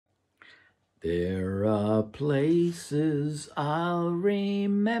There are places I'll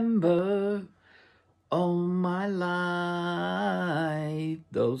remember all my life,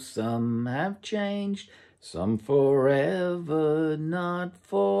 though some have changed, some forever, not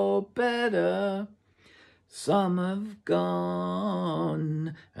for better. Some have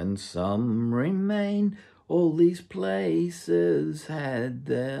gone and some remain. All these places had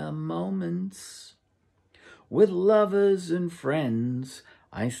their moments. With lovers and friends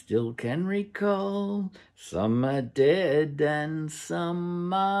I still can recall. Some are dead and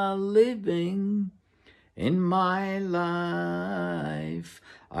some are living. In my life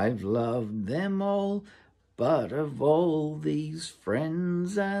I've loved them all, but of all these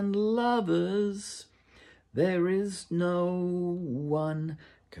friends and lovers, there is no one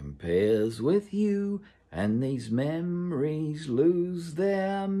compares with you, and these memories lose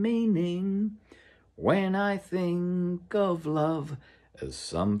their meaning when I think of love as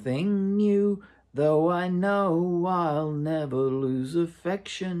something new, though I know I'll never lose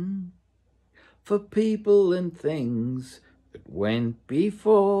affection for people and things that went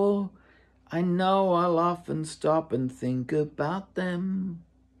before. I know I'll often stop and think about them.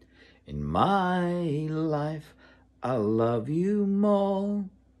 In my life, I'll love you more,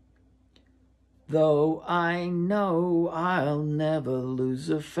 though I know I'll never lose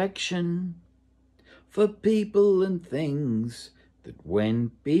affection for people and things that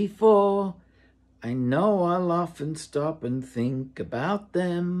went before. I know I'll often stop and think about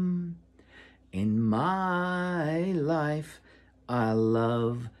them. In my life, I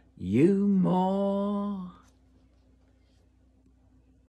love you more.